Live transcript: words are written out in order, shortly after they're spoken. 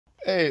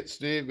Hey, it's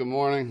Steve. Good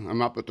morning.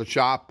 I'm up at the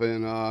shop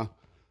and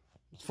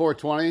it's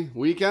 420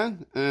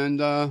 weekend.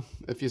 And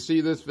if you see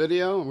this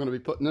video, I'm going to be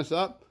putting this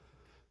up.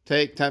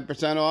 Take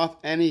 10% off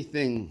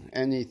anything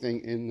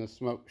in the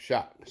smoke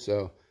shop.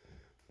 So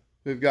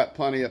we've got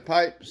plenty of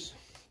pipes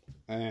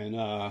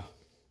and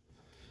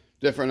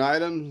different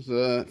items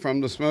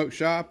from the smoke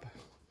shop.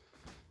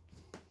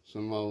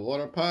 Some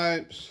water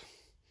pipes,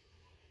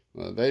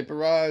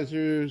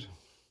 vaporizers,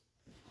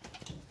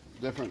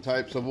 different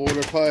types of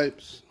water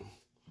pipes.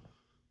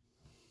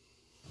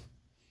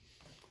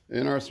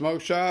 In our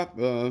smoke shop,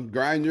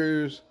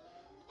 grinders,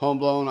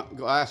 home-blown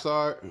glass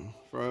art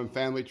from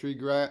Family Tree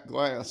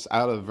Glass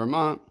out of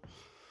Vermont.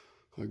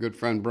 My good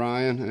friend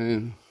Brian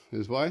and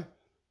his wife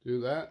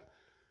do that.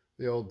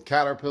 The old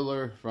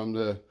Caterpillar from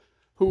the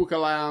Hookah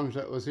Lounge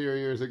that was here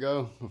years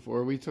ago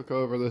before we took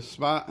over this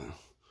spot.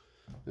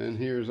 And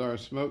here's our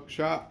smoke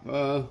shop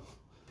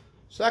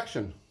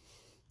section.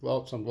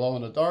 Well, some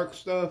glow-in-the-dark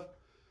stuff,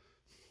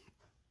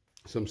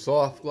 some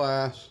soft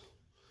glass,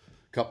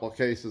 couple of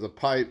cases of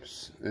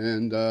pipes,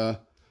 and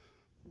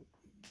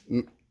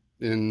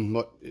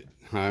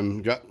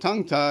I'm got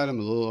tongue-tied. I'm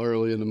a little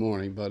early in the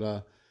morning,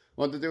 but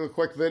wanted to do a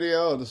quick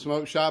video of the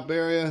smoke shop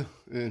area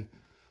and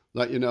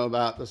let you know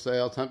about the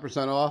sale.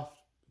 10% off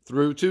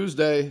through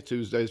Tuesday.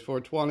 Tuesday's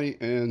 420,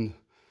 and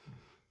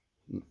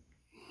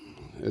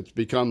it's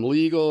become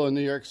legal in New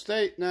York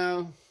State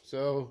now,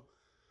 so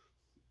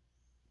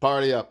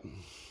party up.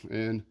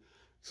 And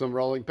some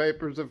rolling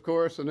papers, of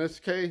course, in this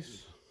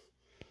case,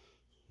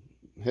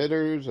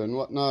 hitters and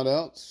whatnot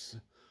else.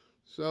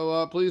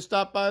 So please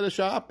stop by the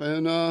shop,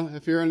 and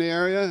if you're in the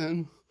area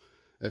and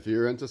if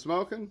you're into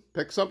smoking,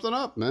 pick something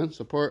up, man.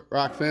 Support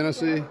Rock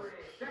Fantasy.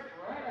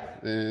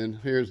 And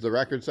here's the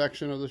record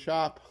section of the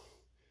shop.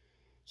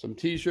 Some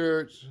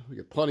t-shirts. We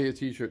got plenty of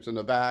t-shirts in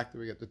the back.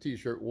 We got the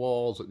t-shirt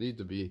walls that need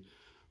to be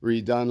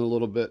redone a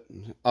little bit,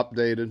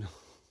 updated.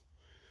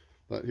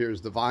 But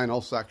here's the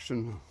vinyl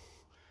section.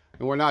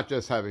 And we're not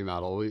just heavy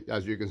metal.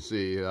 As you can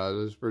see,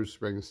 there's Bruce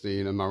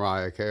Springsteen and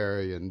Mariah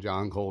Carey and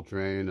John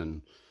Coltrane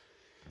and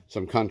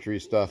some country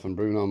stuff and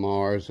Bruno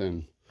Mars.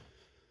 And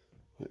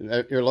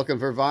if you're looking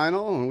for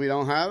vinyl and we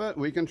don't have it,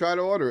 we can try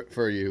to order it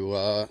for you.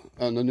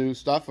 And the new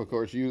stuff, of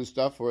course, used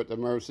stuff, we're at the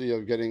mercy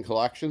of getting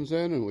collections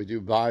in, and we do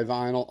buy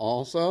vinyl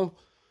also.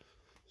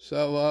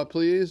 So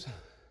please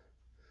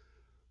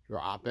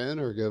drop in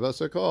or give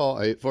us a call.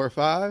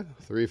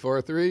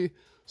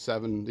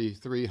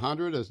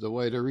 845-343-7300 is the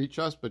way to reach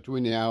us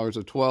between the hours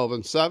of 12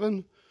 and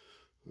 7.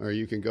 Or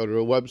you can go to the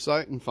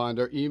website and find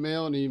our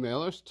email and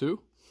email us too.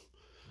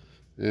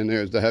 And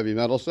there's the heavy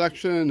metal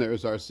section.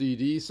 There's our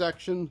CD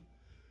section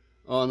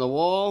on the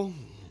wall.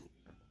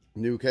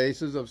 New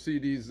cases of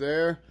CDs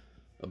there.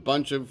 A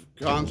bunch of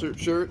concert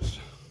shirts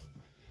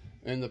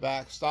in the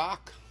back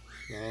stock.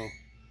 So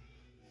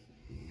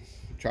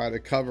try to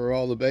cover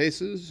all the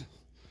bases.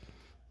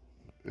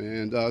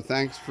 And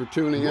thanks for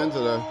tuning in to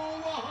the...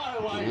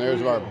 And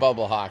there's our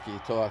bubble hockey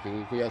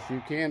talking. Yes,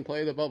 you can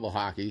play the bubble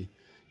hockey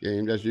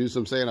game. Just use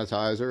some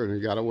sanitizer, and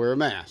you got to wear a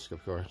mask,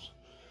 of course.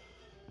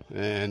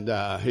 And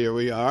here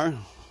we are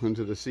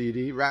into the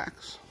CD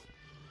racks.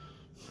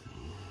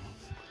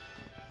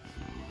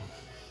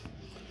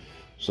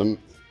 Some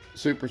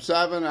Super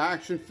 7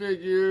 action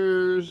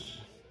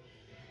figures.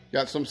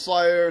 Got some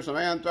Slayer, some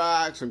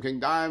Anthrax, some King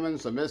Diamond,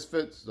 some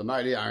Misfits, the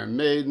Mighty Iron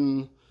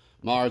Maiden,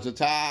 Mars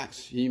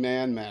Attacks,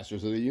 He-Man,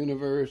 Masters of the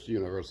Universe,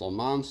 Universal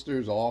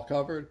Monsters, all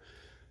covered.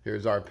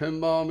 Here's our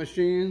pinball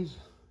machines.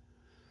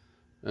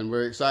 And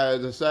we're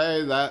excited to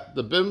say that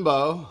the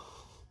Bimbo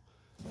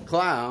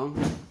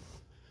Clown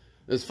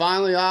is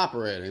finally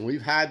operating.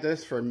 We've had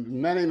this for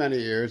many, many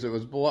years. It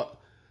was bought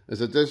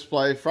as a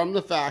display from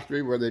the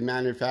factory where they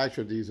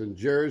manufactured these in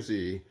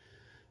Jersey.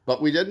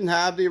 But we didn't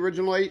have the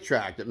original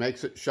 8-track that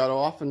makes it shut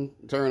off and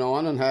turn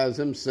on and has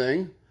him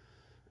sing.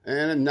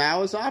 And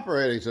now it's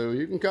operating, so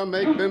you can come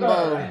make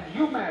Bimbo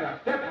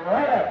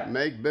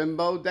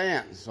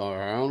dance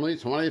for only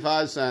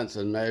 25 cents,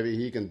 and maybe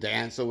he can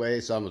dance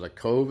away some of the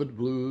COVID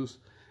blues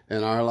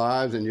in our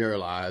lives and your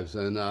lives.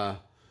 And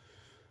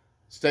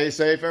stay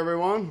safe,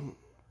 everyone,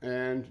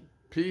 and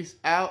peace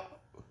out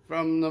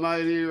from the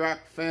Mighty Rock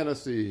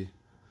Fantasy.